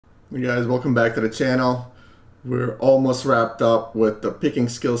Hey guys, welcome back to the channel. We're almost wrapped up with the picking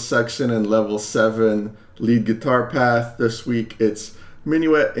skills section in level 7 lead guitar path. This week it's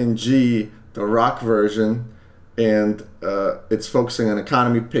Minuet in G, the rock version, and it's focusing on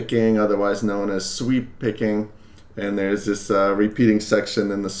economy picking, otherwise known as sweep picking. And there's this repeating section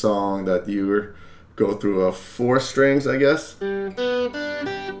in the song that you go through 4 strings, I guess.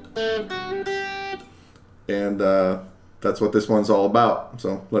 And that's what this one's all about.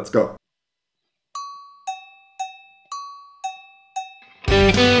 So let's go.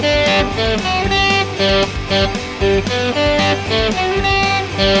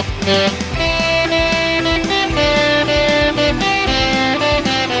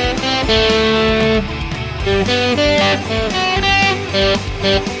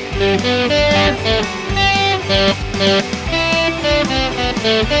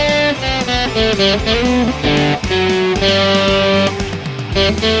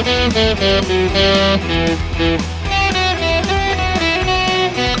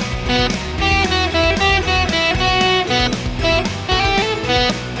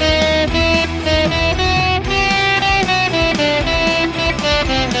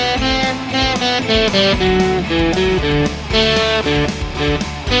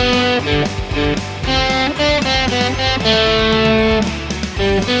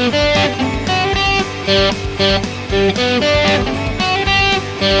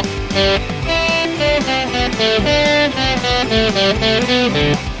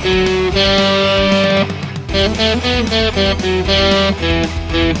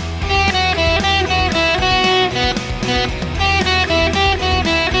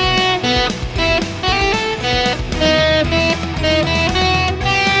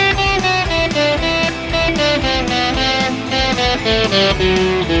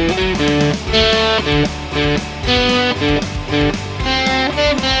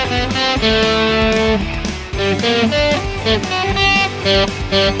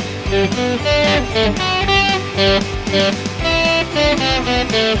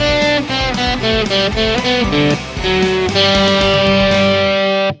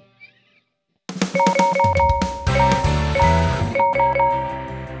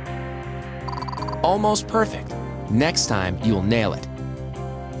 Almost perfect. Next time, you'll nail it.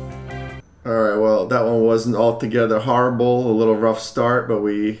 Alright, well, that one wasn't altogether horrible. A little rough start, but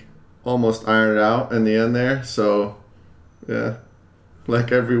we almost ironed it out in the end there. So, yeah,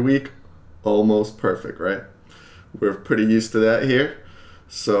 like every week, almost perfect, right? We're pretty used to that here.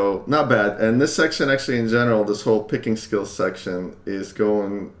 So, not bad. And this section, actually, in general, this whole picking skills section is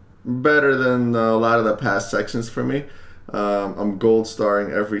going better than a lot of the past sections for me. I'm gold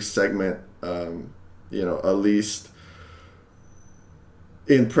starring every segment, you know, at least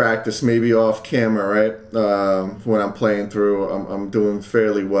in practice, maybe off camera, right? When I'm playing through, I'm doing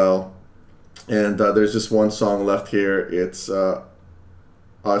fairly well. And there's just one song left here. It's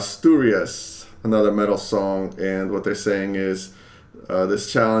Asturias, another metal song. And what they're saying is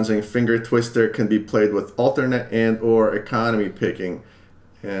this challenging finger twister can be played with alternate and or economy picking.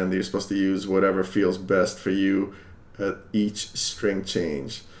 And you're supposed to use whatever feels best for you at each string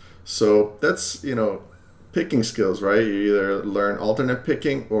change. So that's, you know, picking skills, right? You either learn alternate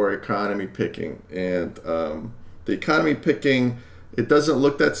picking or economy picking. And the economy picking, it doesn't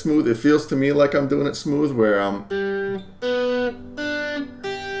look that smooth. It feels to me like I'm doing it smooth, where I'm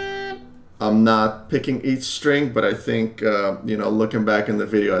not picking each string, but I think, you know, looking back in the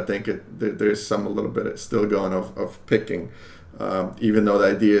video, I think there's a little bit still going of picking. Even though the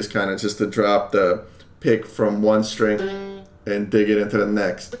idea is kind of just to drop the pick from one string and dig it into the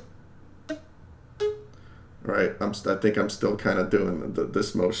next. Right, I think I'm still kind of doing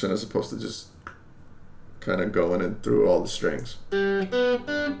this motion as opposed to just kind of going in through all the strings.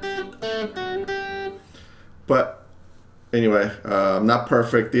 But anyway, not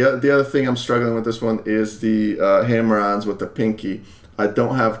perfect. The other thing I'm struggling with this one is the hammer-ons with the pinky. I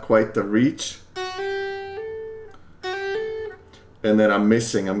don't have quite the reach. And then I'm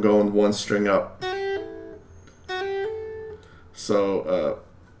missing. I'm going one string up. So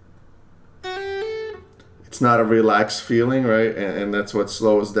it's not a relaxed feeling, right? And that's what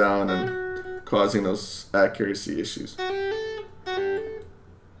slows down and causing those accuracy issues.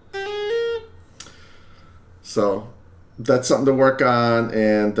 So that's something to work on,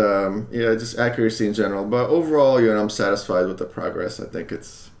 and yeah, just accuracy in general. But overall, you know, I'm satisfied with the progress. I think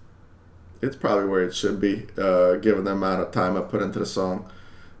it's probably where it should be, given the amount of time I put into the song.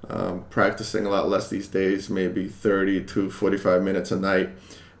 Practicing a lot less these days, maybe 30 to 45 minutes a night.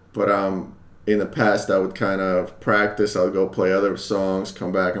 But in the past, I would kind of practice. I would go play other songs,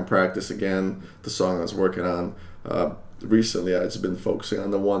 come back and practice again the song I was working on. recently I've just been focusing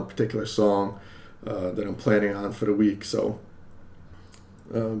on the one particular song that I'm planning on for the week. So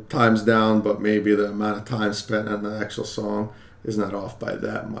time's down, but maybe the amount of time spent on the actual song is not off by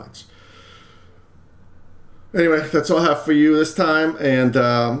that much. Anyway, that's all I have for you this time, and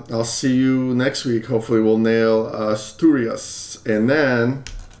I'll see you next week. Hopefully we'll nail Asturias, and then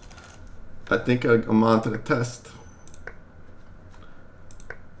I think I'm on to the test.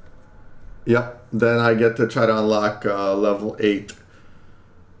 Yep, then I get to try to unlock level 8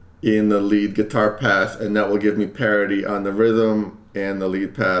 in the lead guitar path, and that will give me parity on the rhythm and the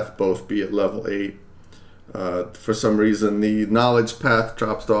lead path, both be at level 8. For some reason the knowledge path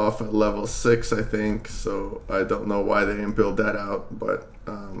dropped off at level 6, I think, so I don't know why they didn't build that out, but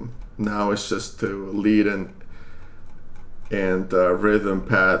now it's just to lead and rhythm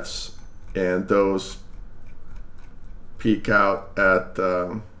paths, and those peak out at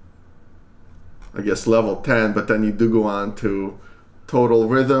I guess level 10, but then you do go on to total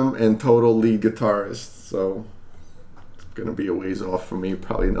rhythm and total lead guitarist, so it's gonna be a ways off for me,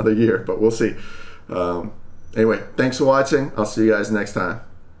 probably another year, but we'll see. Anyway, thanks for watching. I'll see you guys next time.